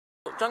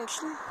Thorpe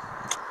Junction.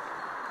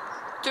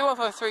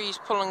 2153 is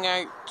pulling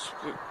out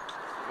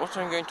what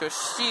I'm going to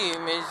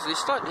assume is the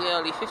slightly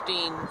early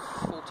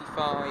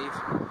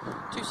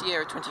 1545 to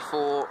Sierra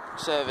 24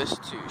 service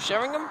to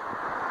Sheringham.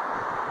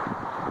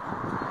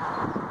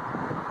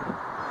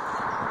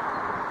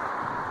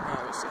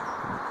 Let's see.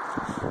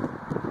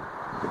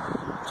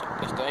 Check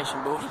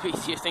destination board, the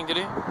easiest thing to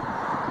do.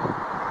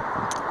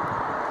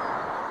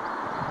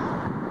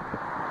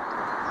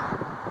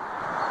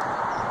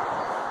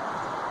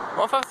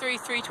 (153)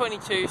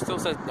 322 still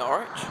says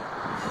Norwich.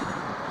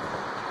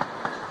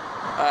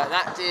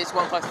 That is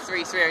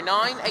 153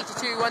 309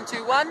 82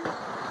 121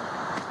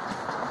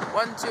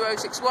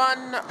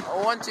 12061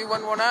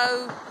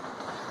 12110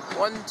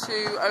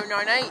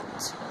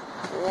 12098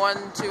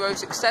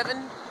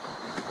 12067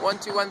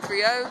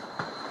 12130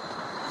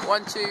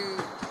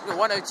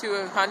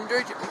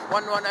 10200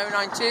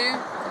 11092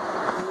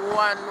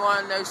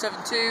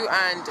 11072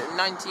 and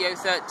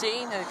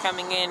 90013 are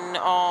coming in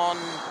on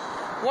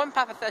 1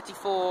 Papa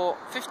 34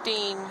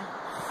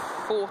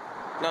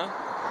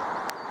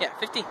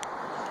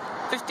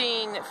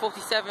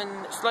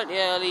 1547, slightly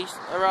early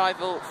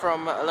arrival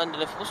from London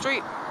Liverpool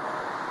Street.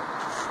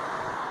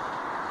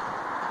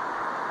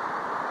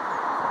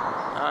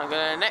 I'm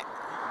going to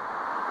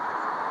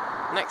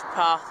next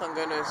path. I'm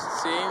going to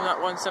assume that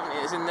 170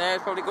 is in there,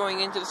 probably going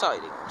into the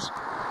sidings.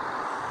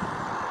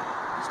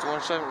 It's the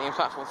 170 in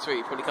platform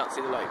 3. Probably can't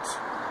see the lights.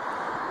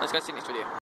 Let's go see the next video.